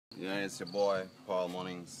Yeah, it's your boy, Paul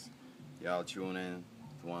Munnings. Y'all tune in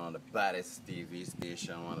to one of the baddest TV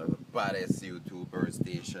station, one of the baddest YouTuber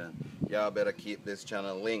station. Y'all better keep this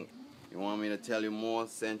channel linked. You want me to tell you more?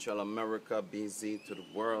 Central America, BZ to the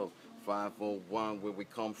world. 501, where we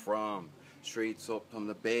come from. Straight up from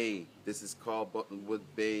the bay. This is called Buttonwood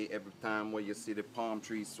Bay. Every time where you see the palm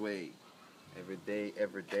tree sway. Every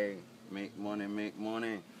day. Make money, make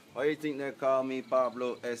money. Why you think they call me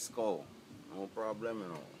Pablo Esco? No problem, you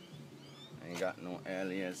know. I ain't got no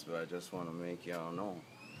alias, but I just want to make y'all know.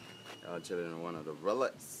 Y'all chilling in one of the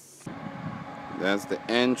relics. That's the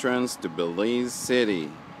entrance to Belize City.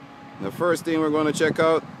 The first thing we're going to check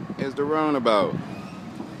out is the roundabout.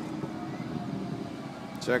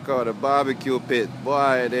 Check out the barbecue pit.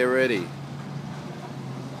 Boy, they're ready.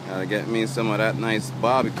 Gotta get me some of that nice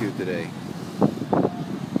barbecue today.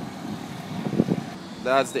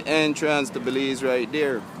 That's the entrance to Belize right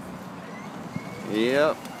there.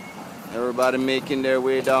 Yep. Everybody making their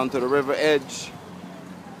way down to the river edge.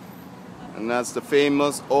 And that's the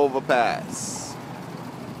famous overpass.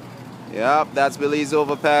 Yep, that's Belize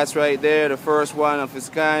overpass right there. The first one of its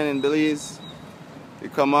kind in Belize. You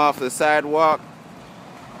come off the sidewalk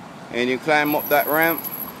and you climb up that ramp.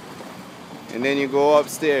 And then you go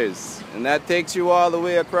upstairs. And that takes you all the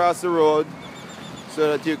way across the road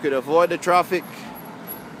so that you could avoid the traffic.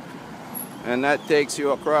 And that takes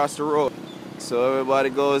you across the road. So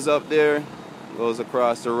everybody goes up there, goes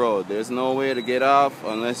across the road. There's no way to get off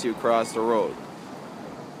unless you cross the road.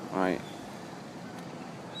 Alright.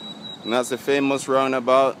 And that's the famous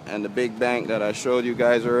roundabout and the big bank that I showed you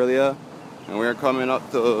guys earlier. And we're coming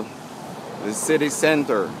up to the city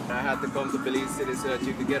center. I had to come to Belize City so that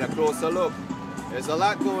you could get a closer look. There's a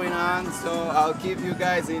lot going on, so I'll keep you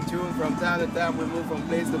guys in tune from time to time. We move from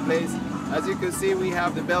place to place. As you can see, we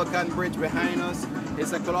have the Belcan Bridge behind us.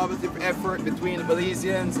 It's a collaborative effort between the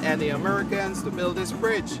Belizeans and the Americans to build this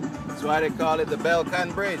bridge. That's why they call it the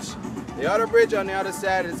Belcan Bridge. The other bridge on the other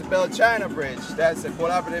side is the Bel-China Bridge. That's a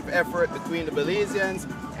collaborative effort between the Belizeans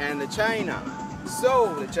and the China.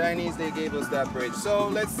 So, the Chinese, they gave us that bridge. So,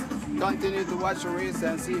 let's continue to watch the race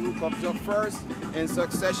and see who comes up first. In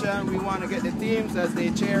succession, we want to get the teams as they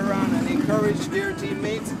cheer on and encourage their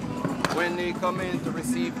teammates when they come in to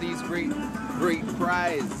receive these great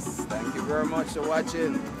prize. Thank you very much for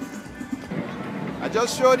watching. I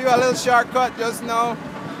just showed you a little shortcut just now.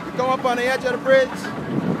 You come up on the edge of the bridge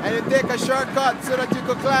and you take a shortcut so that you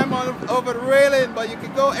could climb on over the railing, but you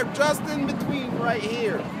could go just in between right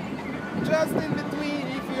here. Just in between.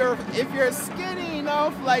 If you're skinny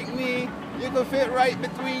enough like me, you can fit right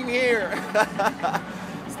between here.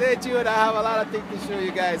 Stay tuned, I have a lot of things to show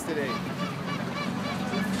you guys today.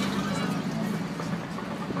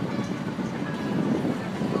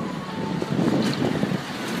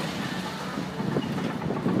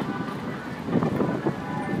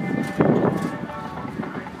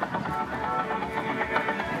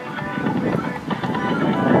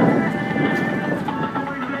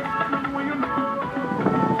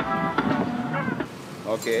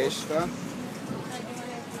 Okay,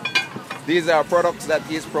 these are products that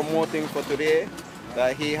he's promoting for today,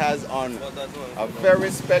 that he has on a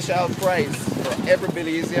very special price for every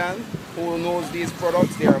Belizean who knows these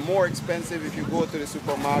products. They are more expensive if you go to the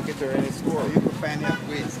supermarket or any store. You can find your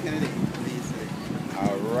ways, Kennedy.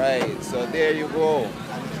 Alright, so there you go.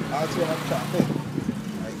 Also have chocolate.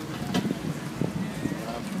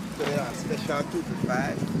 Today on special 2 for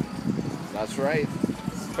 5. That's right.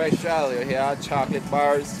 Special, you hear chocolate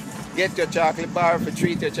bars. Get your chocolate bar for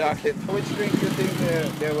treat your chocolate. Which drink do you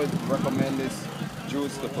think they would recommend this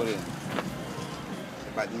juice to put in?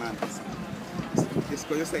 Bad man. It's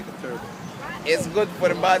good, just like the turbo. It's good for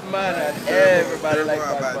the bad man, and everybody like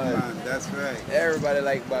bad man. That's right. Everybody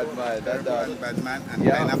like bad man. That's bad man and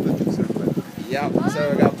pineapple juice. Yep. So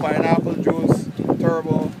we got pineapple juice,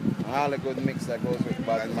 turbo, and all the good mix that goes with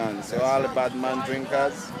bad man. So all the bad man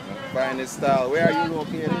drinkers, find this style. Where are you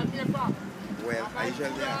located? Well, I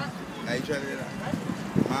usually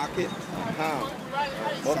market.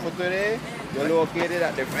 But for today, you're located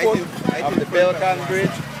at the foot of the Belcan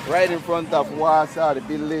Bridge, right in front of WASA, the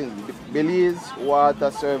Belize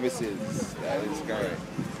Water Services. That is correct.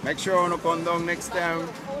 Make sure when you come down next time,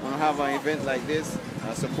 when you have an event like this,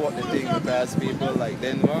 and support the thing because people like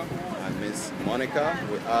Denver and Miss Monica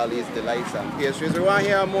with all these delights and pastries. We want to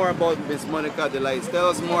hear more about Miss Monica Delights. Tell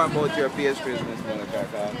us more about your pastries, Miss Monica.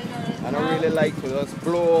 I don't really like to just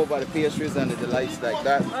blow over the pastries and the delights like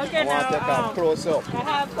that. Okay, I want to take a close up. I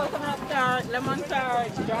have coconut tart, lemon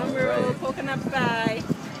tart, strawberry, coconut pie,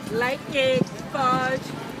 light cake, fudge.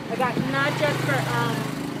 I got not just for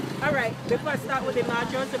All right, before I start with the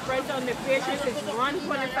nachos, the price on the pastries is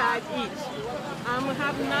 $1.25 each. We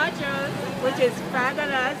have nachos, which is $5,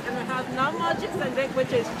 and we have normal chips and dip,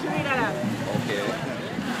 which is $3. Okay.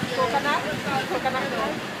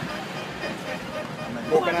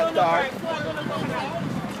 Coconut Tart.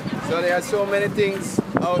 So there are so many things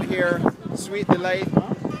out here. Sweet Delight.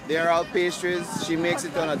 They are all pastries. She makes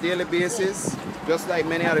it on a daily basis, just like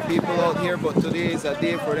many other people out here, but today is a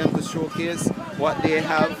day for them to showcase what they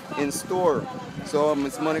have in store. So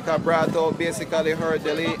Miss Monica brought out basically her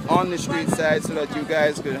deli on the street side so that you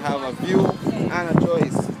guys could have a view and a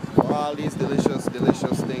choice for all these delicious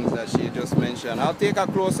things that she just mentioned. I'll take a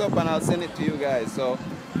close up and I'll send it to you guys, so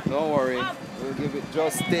don't worry, we'll give it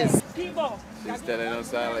justice. She's telling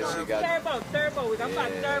us all that she got turbo. We got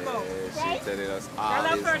turbo. She's telling us all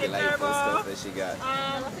this delightful stuff that she got.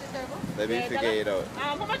 Let me figure it out.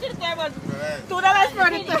 How much is the turbo? $2 for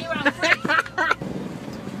the turbo.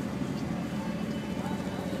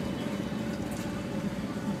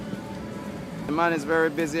 The man is very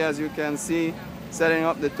busy, as you can see, setting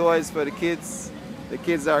up the toys for the kids. The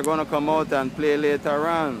kids are going to come out and play later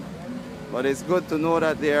on. But it's good to know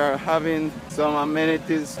that they are having some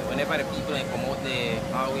amenities. Whenever the people come out, they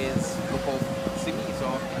always look out to see me. So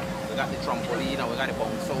we got the trampoline and we got the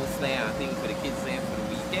bounce house there and things for the kids there for the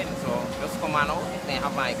weekend. So just come on out and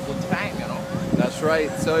have a good time, you know. That's right.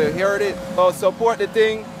 So you heard it. So support the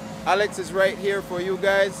thing. Alex is right here for you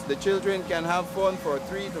guys. The children can have fun for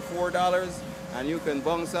 $3 to $4 and you can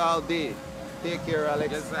bounce all day. Take care, Alex.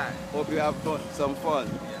 Yes, sir. Hope you have some fun.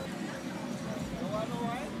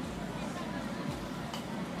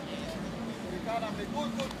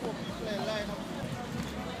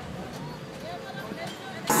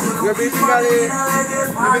 We're basically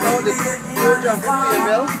giving out the 250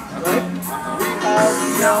 ml, right?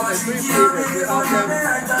 We have the 3 flavors. We have them,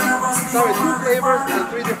 2 flavors and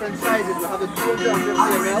 3 different sizes. We have the 250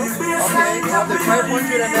 ml, okay? We have the 500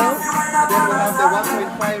 ml, and then we have the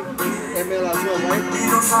 1.5 ml as well, right? This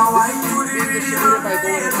is being distributed by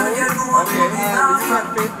Bowen & Bowen, okay?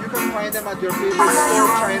 And you can find them at your favorite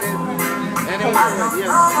store, China, anywhere, yes.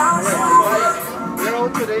 Right. We're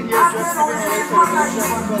out today here just giving away for the delicious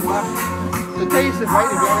people left to taste it, right?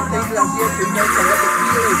 If you haven't tasted it yet, you guys can get the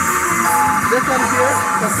feel. This one here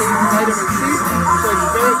contains vitamin C, so it's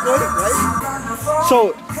very good, right? So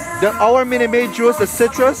our Minute Maid juice, the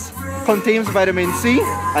citrus, contains vitamin C,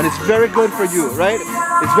 and it's very good for you, right?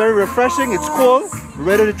 It's very refreshing, it's cool,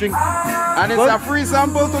 ready to drink. And it's a free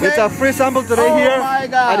sample today? It's a free sample today here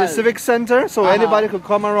at the Civic Center, so anybody could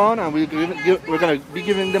come around and we're going to be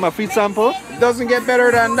giving them a free sample. It doesn't get better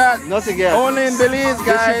than that. Nothing else. Only in Belize,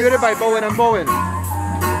 guys. Distributed by Bowen & Bowen.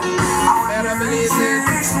 Better Belize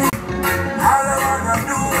it. All I wanna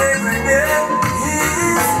do every day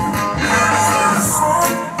is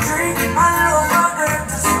smoke, drink, and love my girl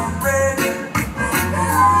to some bread.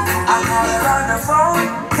 I call her on the phone,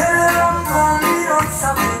 tell her I'm gonna need up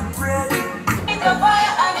some bread. It's a fire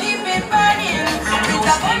and keep it burning. It's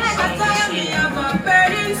a fire and I tell me I'm a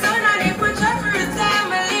burning. So now they put your free time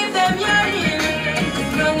and leave them yearning.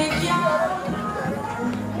 Young if you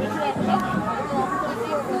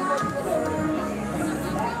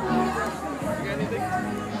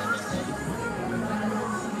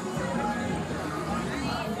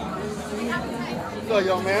So,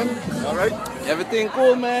 young man, all right? Everything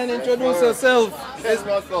cool, man? Introduce yourself. Ken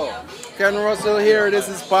Russell. Ken Russell here. This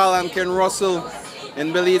is Paul and Ken Russell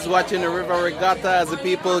in Belize watching the river regatta as the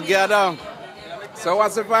people gather. So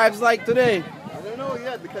what's the vibes like today? I don't know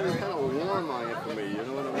yet because it's kind of warm on it for me, you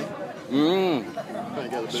know what I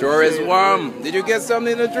mean? Sure is warm. Did you get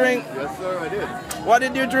something to drink? Yes, sir, I did. What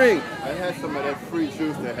did you drink? I had some of that free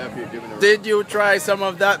juice they have here given away. Did you try some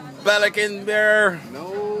of that Belican beer?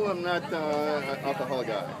 No, I'm not an alcohol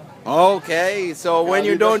guy. Okay, so when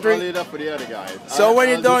you don't drink, it up for the other guys. so when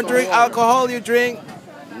you don't drink water. alcohol, you drink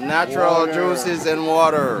natural Water. juices and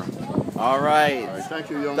water. All right. All right, thank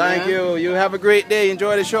you, young man. Thank you. You have a great day.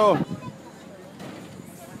 Enjoy the show.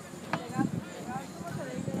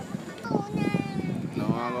 No,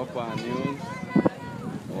 I'm up on news.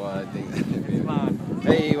 Well, I think.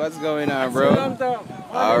 Hey, what's going on, bro?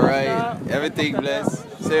 All right. Everything blessed.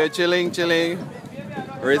 So you're chilling.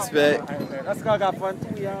 Respect. Let's go, got fun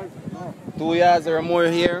 2 years. 2 years or more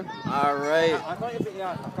here. All right. I know you've been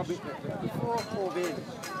here before COVID.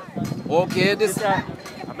 Okay, this I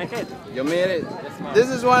make it. you made it. Yes, ma'am. This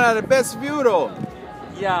is one of the best view though.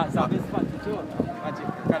 Yeah, it's a bit spot too.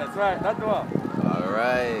 That's right, that door. All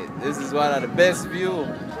right, this is one of the best view.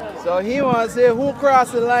 So he wants to say who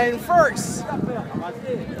crossed the line first.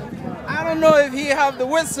 I don't know if he have the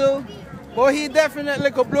whistle, But he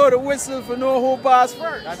definitely could blow the whistle for know who pass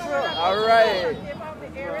first. That's right. All right.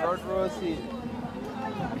 First row seat.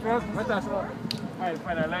 First, what's that?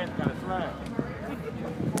 Find a line, kind of smile.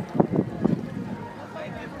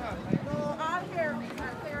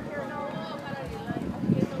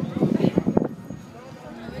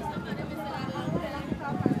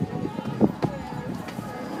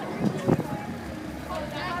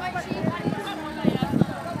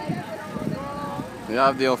 We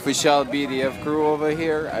have the official BDF crew over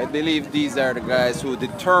here. I believe these are the guys who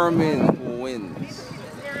determine who wins.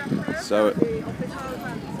 So,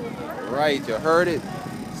 right, you heard it.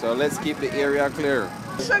 So let's keep the area clear.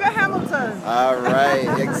 Sugar Hamilton. All right,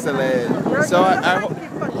 excellent. We're So just I trying to keep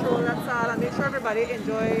control, that's all, and make sure everybody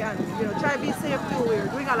enjoy and try to be safe too. We're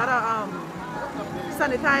doing a lot of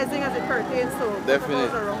sanitizing as it pertains to Definitely.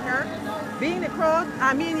 protocols around here. Being the crowd,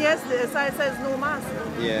 I mean, yes, the SI says no mask.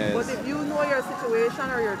 Yes. But if you know your situation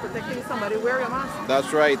or you're protecting somebody, wear your mask.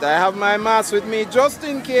 That's right. I have my mask with me just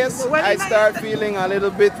in case I start feeling a little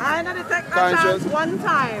bit I know the tech conscious. one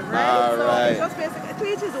time, right? All so right. it's just basically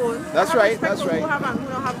to each his own. That's right, that's Who right. have and who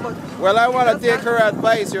don't have, but Well, I want to take her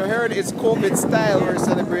advice. You heard it's COVID style we're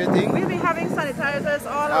celebrating. we'll be having sanitizers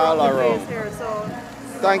all All around the around. place here. So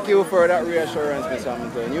Thank you for that reassurance, Miss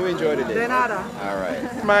Hamilton. You enjoyed the day. de nada. All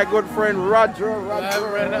right. My good friend Roger. What's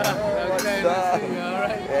up?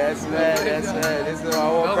 Yes, man. Yes, man. This is my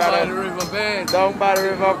old brother. Down by the river bed. Down by the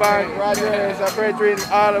river bank. Roger is a brethren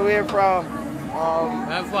all the way from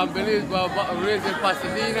I'm from Belize, but raised in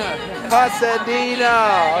Pasadena. Pasadena.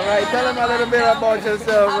 All right. Tell them a little bit about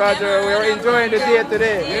yourself, Roger. We're enjoying the day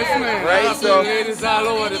today. Yes, man. Right, so ladies all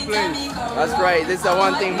over the place. that's right. This is the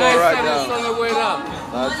one thing more Nice right and the now. sun the way down.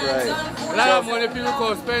 That's right. A lot of money people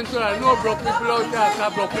can spend to that. No broke people out there,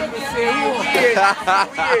 because broke people say,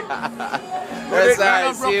 That's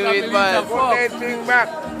right. See you with man. Put that thing back.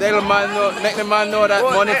 Tell the man know, make the man know that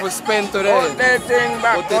money for spend today. Put that thing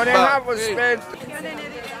back. Put it Money back. have to spend.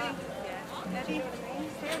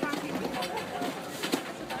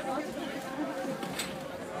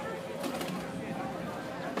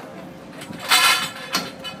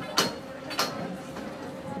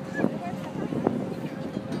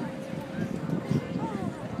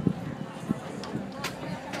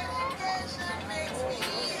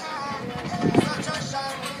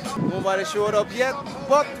 Nobody showed up yet,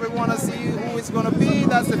 but we want to see who it's going to be.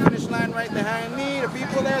 That's the finish line right behind me. The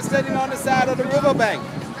people there sitting on the side of the riverbank.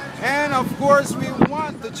 And of course, we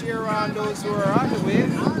want to cheer on those who are on the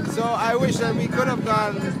way. So I wish that we could have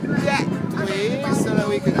gone that way so that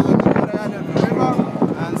we could go to the other end of the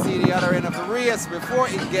river and see the other end of the race before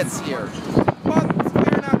it gets here.